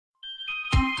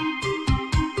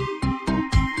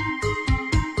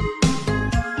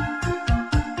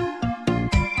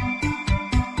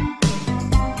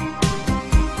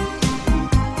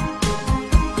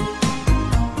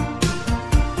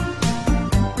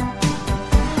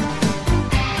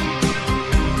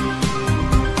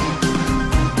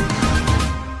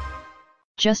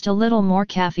Just a little more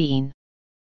caffeine.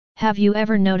 Have you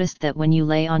ever noticed that when you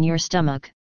lay on your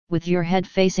stomach, with your head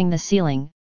facing the ceiling,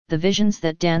 the visions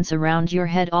that dance around your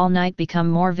head all night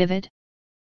become more vivid?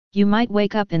 You might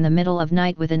wake up in the middle of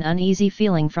night with an uneasy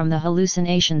feeling from the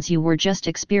hallucinations you were just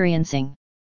experiencing.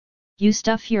 You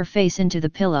stuff your face into the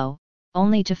pillow,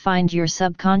 only to find your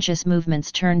subconscious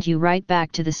movements turned you right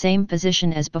back to the same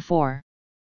position as before.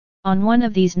 On one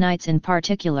of these nights in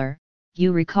particular,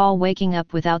 you recall waking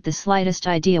up without the slightest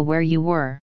idea where you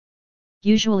were.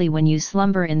 Usually when you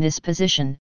slumber in this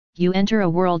position, you enter a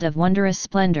world of wondrous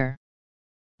splendor.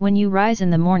 When you rise in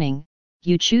the morning,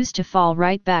 you choose to fall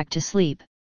right back to sleep,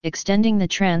 extending the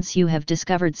trance you have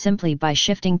discovered simply by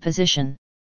shifting position.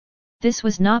 This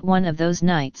was not one of those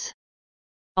nights.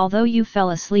 Although you fell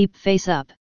asleep face up,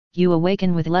 you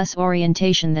awaken with less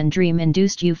orientation than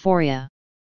dream-induced euphoria.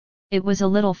 It was a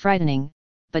little frightening,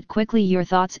 but quickly your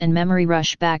thoughts and memory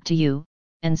rush back to you,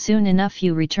 and soon enough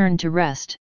you return to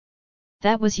rest.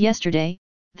 That was yesterday,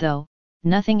 though.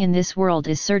 Nothing in this world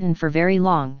is certain for very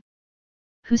long.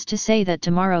 Who's to say that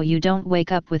tomorrow you don't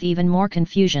wake up with even more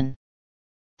confusion?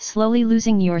 Slowly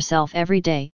losing yourself every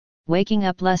day, waking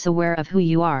up less aware of who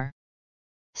you are.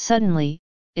 Suddenly,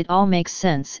 it all makes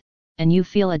sense, and you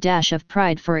feel a dash of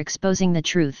pride for exposing the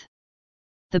truth.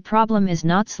 The problem is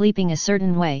not sleeping a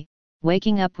certain way,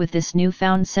 waking up with this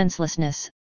newfound senselessness,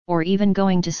 or even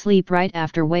going to sleep right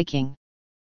after waking.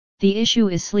 The issue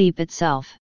is sleep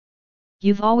itself.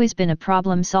 You've always been a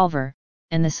problem solver,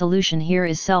 and the solution here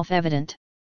is self-evident.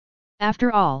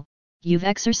 After all, you've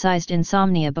exercised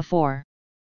insomnia before.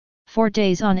 4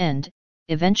 days on end,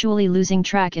 eventually losing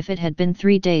track if it had been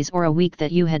 3 days or a week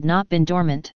that you had not been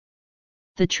dormant.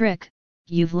 The trick,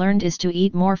 you've learned, is to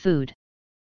eat more food.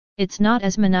 It's not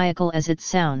as maniacal as it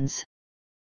sounds.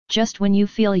 Just when you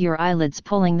feel your eyelids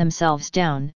pulling themselves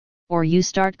down, or you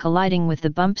start colliding with the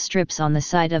bump strips on the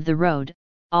side of the road,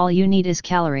 all you need is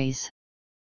calories.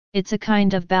 It's a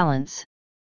kind of balance.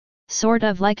 Sort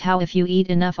of like how if you eat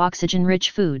enough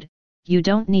oxygen-rich food, you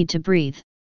don't need to breathe.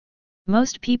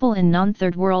 Most people in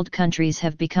non-third world countries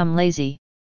have become lazy.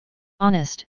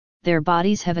 Honest, their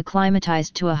bodies have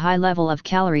acclimatized to a high level of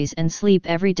calories and sleep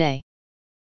every day.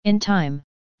 In time,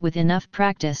 with enough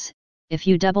practice, if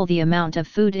you double the amount of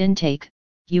food intake,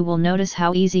 you will notice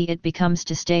how easy it becomes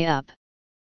to stay up.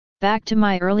 Back to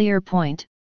my earlier point,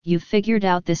 you've figured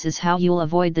out this is how you'll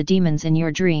avoid the demons in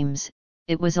your dreams.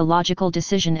 It was a logical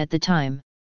decision at the time.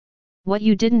 What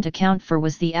you didn't account for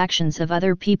was the actions of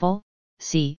other people.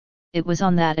 See, it was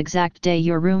on that exact day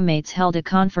your roommates held a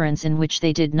conference in which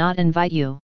they did not invite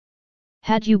you.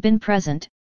 Had you been present,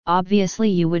 obviously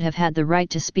you would have had the right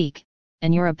to speak,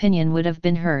 and your opinion would have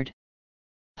been heard.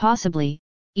 Possibly,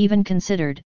 even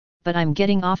considered, but I'm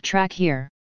getting off track here.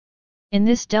 In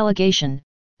this delegation,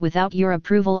 without your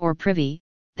approval or privy,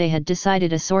 they had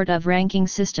decided a sort of ranking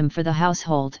system for the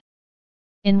household,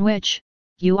 in which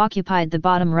you occupied the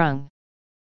bottom rung.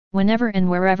 Whenever and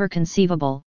wherever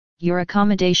conceivable, your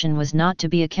accommodation was not to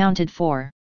be accounted for.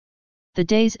 The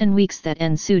days and weeks that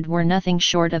ensued were nothing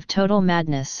short of total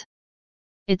madness.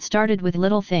 It started with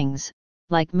little things,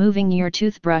 like moving your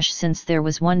toothbrush since there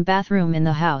was one bathroom in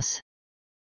the house.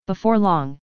 Before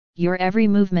long, your every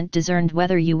movement discerned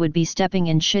whether you would be stepping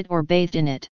in shit or bathed in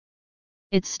it.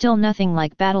 It's still nothing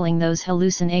like battling those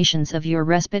hallucinations of your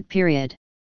respite period.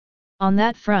 On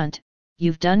that front,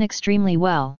 you've done extremely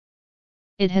well.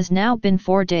 It has now been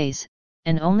 4 days,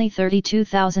 and only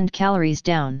 32,000 calories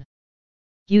down.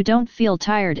 You don't feel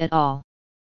tired at all.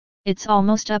 It's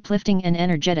almost uplifting and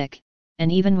energetic,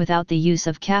 and even without the use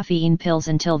of caffeine pills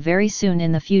until very soon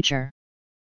in the future.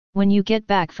 When you get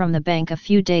back from the bank a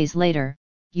few days later,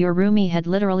 your roomie had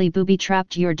literally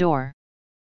booby-trapped your door.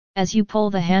 As you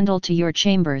pull the handle to your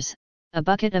chambers, a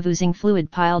bucket of oozing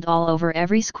fluid piled all over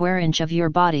every square inch of your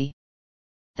body.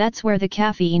 That's where the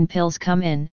caffeine pills come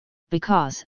in,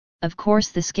 because, of course,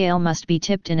 the scale must be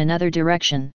tipped in another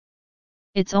direction.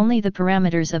 It's only the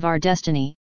parameters of our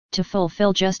destiny, to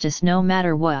fulfill justice no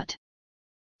matter what.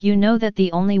 You know that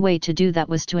the only way to do that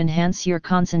was to enhance your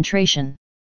concentration.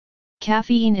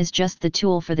 Caffeine is just the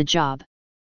tool for the job.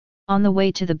 On the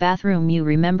way to the bathroom you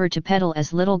remember to peddle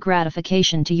as little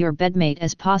gratification to your bedmate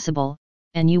as possible,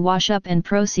 and you wash up and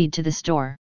proceed to the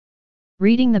store.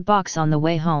 Reading the box on the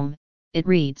way home, it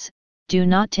reads, "Do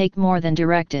not take more than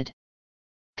directed."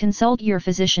 Consult your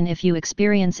physician if you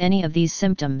experience any of these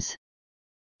symptoms.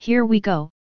 Here we go.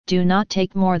 Do not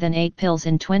take more than 8 pills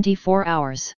in 24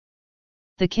 hours.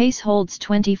 The case holds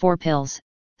 24 pills,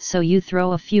 so you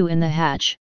throw a few in the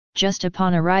hatch, just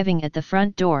upon arriving at the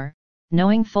front door,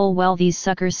 knowing full well these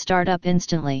suckers start up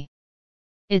instantly.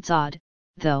 It's odd,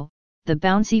 though, the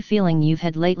bouncy feeling you've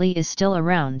had lately is still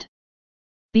around.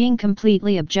 Being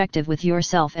completely objective with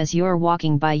yourself as you're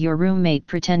walking by your roommate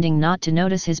pretending not to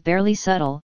notice his barely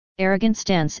subtle, arrogant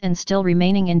stance and still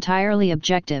remaining entirely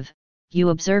objective, you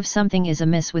observe something is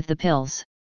amiss with the pills.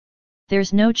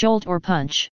 There's no jolt or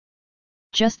punch.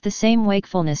 Just the same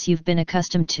wakefulness you've been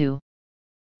accustomed to.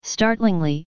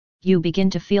 Startlingly, you begin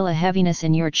to feel a heaviness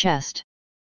in your chest.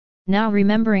 Now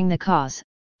remembering the cause,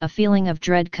 a feeling of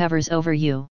dread covers over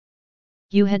you.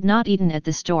 You had not eaten at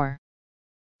the store.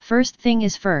 First thing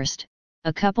is first,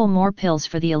 a couple more pills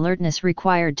for the alertness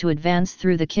required to advance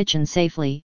through the kitchen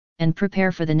safely, and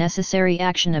prepare for the necessary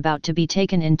action about to be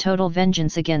taken in total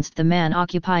vengeance against the man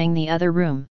occupying the other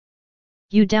room.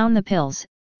 You down the pills,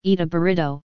 eat a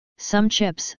burrito, some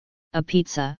chips, a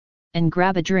pizza, and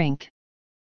grab a drink.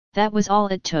 That was all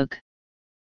it took.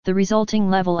 The resulting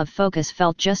level of focus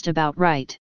felt just about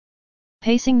right.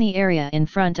 Pacing the area in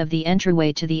front of the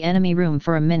entryway to the enemy room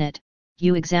for a minute,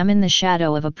 you examine the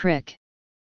shadow of a prick.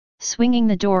 Swinging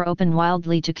the door open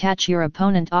wildly to catch your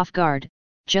opponent off guard,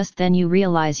 just then you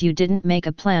realize you didn't make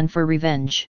a plan for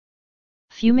revenge.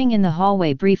 Fuming in the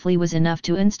hallway briefly was enough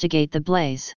to instigate the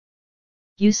blaze.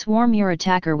 You swarm your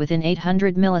attacker within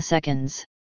 800 milliseconds.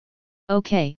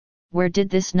 Okay, where did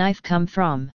this knife come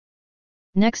from?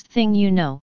 Next thing you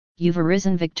know, you've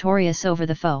arisen victorious over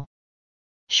the foe.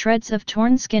 Shreds of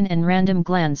torn skin and random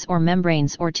glands or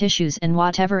membranes or tissues and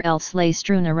whatever else lay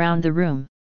strewn around the room.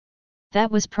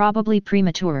 That was probably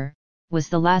premature, was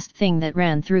the last thing that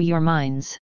ran through your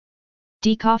minds.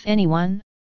 Decough anyone?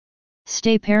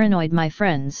 Stay paranoid, my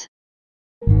friends.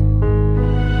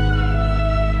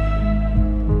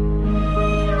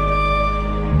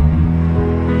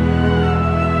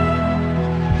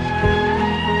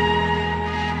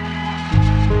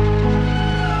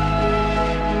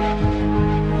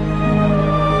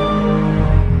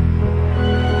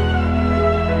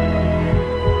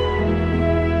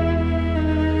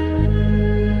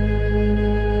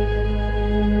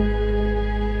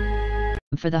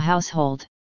 For the household,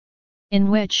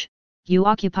 in which you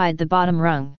occupied the bottom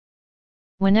rung.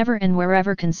 Whenever and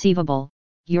wherever conceivable,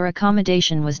 your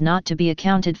accommodation was not to be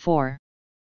accounted for.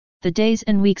 The days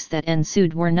and weeks that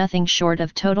ensued were nothing short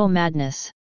of total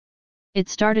madness. It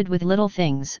started with little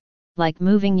things, like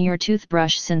moving your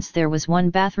toothbrush since there was one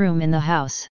bathroom in the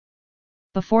house.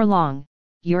 Before long,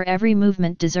 your every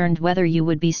movement discerned whether you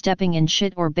would be stepping in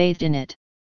shit or bathed in it.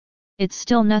 It's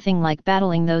still nothing like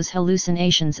battling those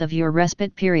hallucinations of your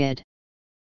respite period.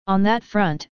 On that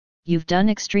front, you've done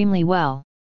extremely well.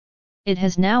 It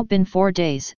has now been 4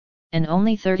 days, and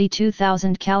only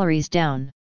 32,000 calories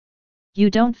down. You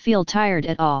don't feel tired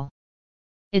at all.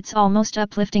 It's almost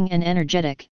uplifting and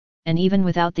energetic, and even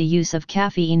without the use of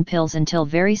caffeine pills until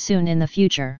very soon in the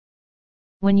future.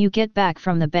 When you get back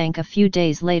from the bank a few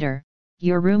days later,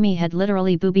 your roomie had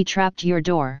literally booby-trapped your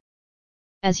door.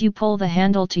 As you pull the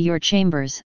handle to your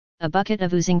chambers, a bucket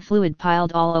of oozing fluid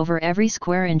piled all over every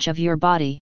square inch of your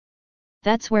body.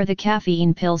 That's where the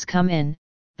caffeine pills come in,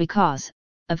 because,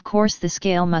 of course, the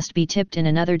scale must be tipped in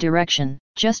another direction.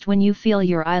 Just when you feel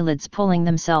your eyelids pulling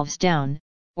themselves down,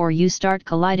 or you start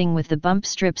colliding with the bump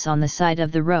strips on the side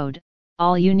of the road,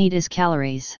 all you need is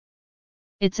calories.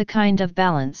 It's a kind of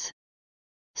balance.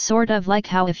 Sort of like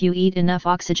how if you eat enough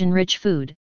oxygen-rich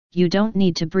food, you don't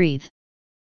need to breathe.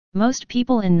 Most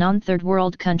people in non-third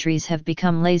world countries have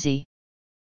become lazy.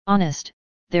 Honest,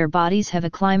 their bodies have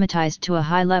acclimatized to a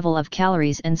high level of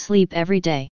calories and sleep every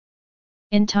day.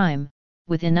 In time,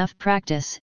 with enough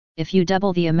practice, if you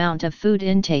double the amount of food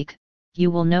intake, you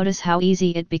will notice how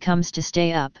easy it becomes to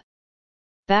stay up.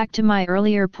 Back to my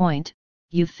earlier point,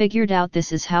 you've figured out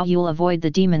this is how you'll avoid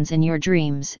the demons in your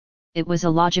dreams. It was a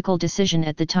logical decision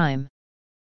at the time.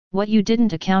 What you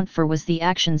didn't account for was the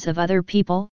actions of other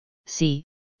people. See,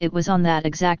 it was on that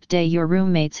exact day your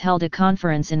roommates held a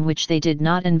conference in which they did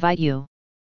not invite you.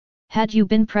 Had you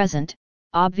been present,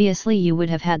 obviously you would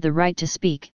have had the right to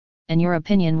speak, and your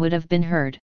opinion would have been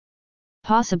heard.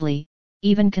 Possibly,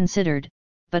 even considered,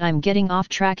 but I'm getting off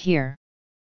track here.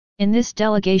 In this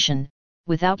delegation,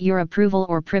 without your approval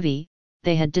or privy,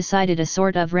 they had decided a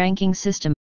sort of ranking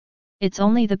system. It's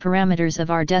only the parameters of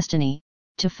our destiny,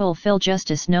 to fulfill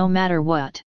justice no matter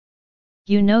what.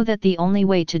 You know that the only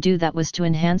way to do that was to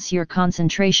enhance your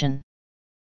concentration.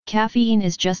 Caffeine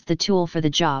is just the tool for the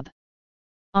job.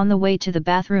 On the way to the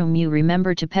bathroom you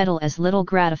remember to peddle as little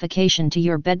gratification to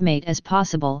your bedmate as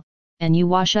possible, and you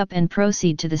wash up and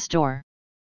proceed to the store.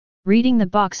 Reading the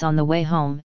box on the way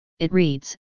home, it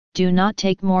reads, "Do not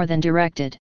take more than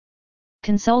directed.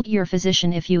 Consult your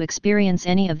physician if you experience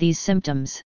any of these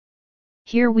symptoms."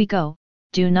 Here we go,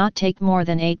 do not take more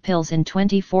than 8 pills in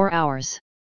 24 hours.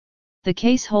 The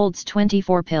case holds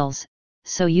 24 pills,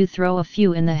 so you throw a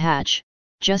few in the hatch,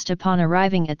 just upon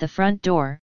arriving at the front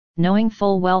door, knowing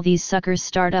full well these suckers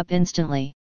start up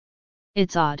instantly.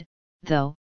 It's odd,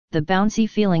 though, the bouncy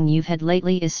feeling you've had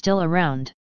lately is still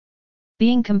around.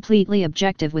 Being completely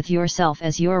objective with yourself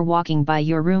as you're walking by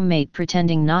your roommate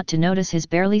pretending not to notice his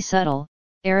barely subtle,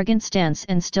 arrogant stance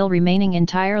and still remaining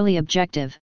entirely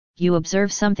objective, you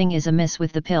observe something is amiss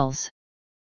with the pills.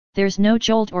 There's no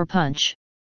jolt or punch.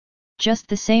 Just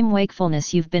the same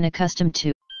wakefulness you've been accustomed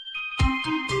to.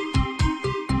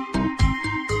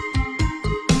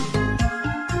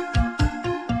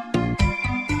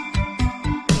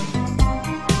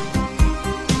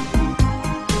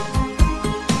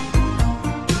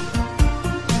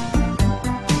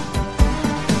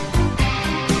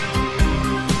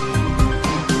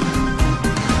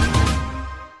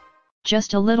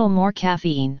 Just a little more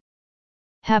caffeine.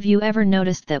 Have you ever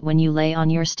noticed that when you lay on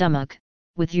your stomach,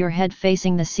 with your head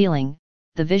facing the ceiling,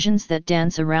 the visions that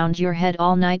dance around your head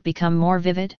all night become more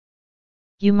vivid?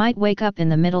 You might wake up in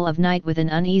the middle of night with an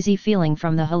uneasy feeling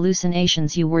from the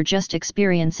hallucinations you were just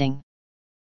experiencing.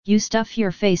 You stuff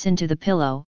your face into the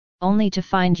pillow, only to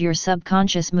find your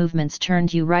subconscious movements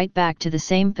turned you right back to the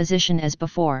same position as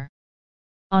before.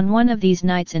 On one of these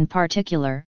nights in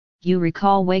particular, you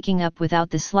recall waking up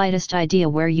without the slightest idea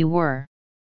where you were.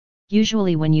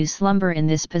 Usually when you slumber in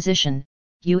this position,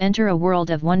 you enter a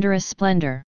world of wondrous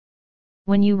splendor.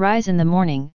 When you rise in the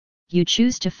morning, you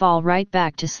choose to fall right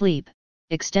back to sleep,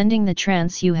 extending the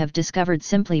trance you have discovered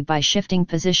simply by shifting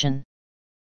position.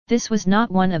 This was not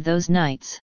one of those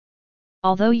nights.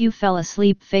 Although you fell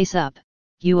asleep face up,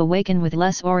 you awaken with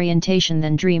less orientation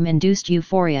than dream-induced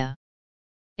euphoria.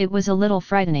 It was a little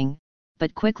frightening,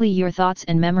 but quickly your thoughts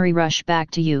and memory rush back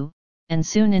to you, and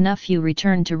soon enough you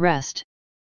return to rest.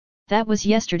 That was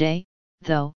yesterday,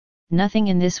 though, nothing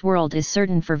in this world is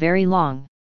certain for very long.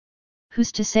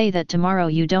 Who's to say that tomorrow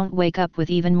you don't wake up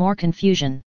with even more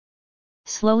confusion?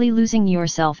 Slowly losing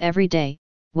yourself every day,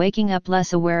 waking up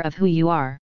less aware of who you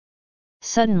are.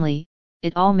 Suddenly,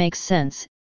 it all makes sense,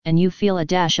 and you feel a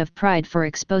dash of pride for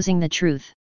exposing the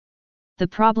truth. The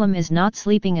problem is not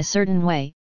sleeping a certain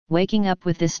way, waking up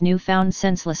with this newfound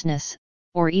senselessness,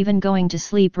 or even going to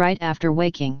sleep right after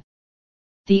waking.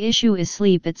 The issue is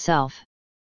sleep itself.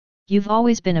 You've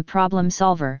always been a problem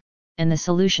solver, and the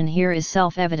solution here is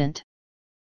self-evident.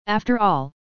 After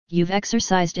all, you've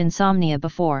exercised insomnia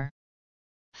before.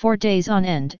 For days on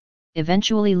end,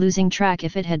 eventually losing track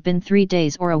if it had been 3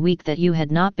 days or a week that you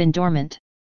had not been dormant.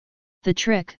 The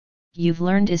trick, you've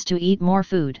learned, is to eat more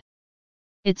food.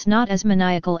 It's not as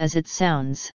maniacal as it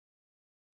sounds.